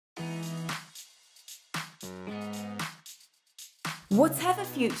Whatever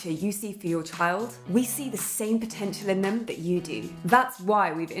future you see for your child, we see the same potential in them that you do. That's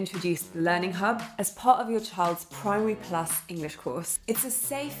why we've introduced the Learning Hub as part of your child's Primary Plus English course. It's a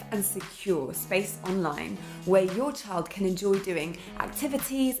safe and secure space online where your child can enjoy doing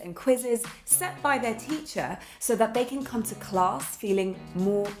activities and quizzes set by their teacher so that they can come to class feeling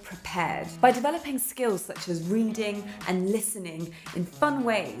more prepared. By developing skills such as reading and listening in fun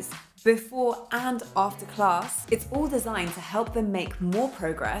ways, before and after class, it's all designed to help them make more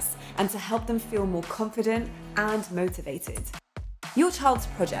progress and to help them feel more confident and motivated. Your child's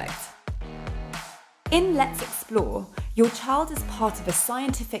project. In Let's Explore, your child is part of a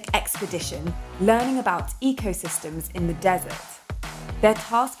scientific expedition learning about ecosystems in the desert. Their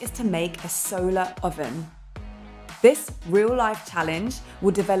task is to make a solar oven. This real-life challenge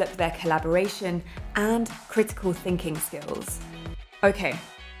will develop their collaboration and critical thinking skills. Okay.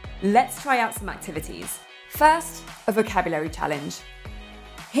 Let's try out some activities. First, a vocabulary challenge.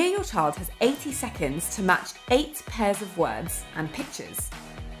 Here your child has 80 seconds to match 8 pairs of words and pictures.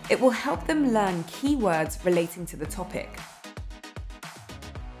 It will help them learn key words relating to the topic.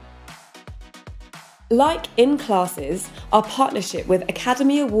 Like in classes, our partnership with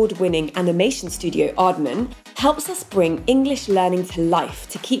Academy Award-winning animation studio Aardman helps us bring English learning to life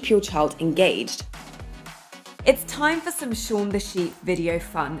to keep your child engaged. It's time for some Shaun the Sheep video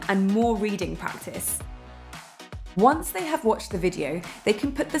fun and more reading practice. Once they have watched the video, they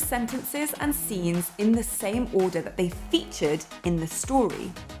can put the sentences and scenes in the same order that they featured in the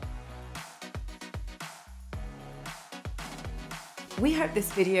story. We hope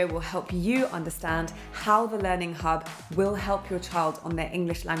this video will help you understand how the Learning Hub will help your child on their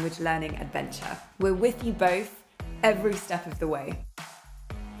English language learning adventure. We're with you both every step of the way.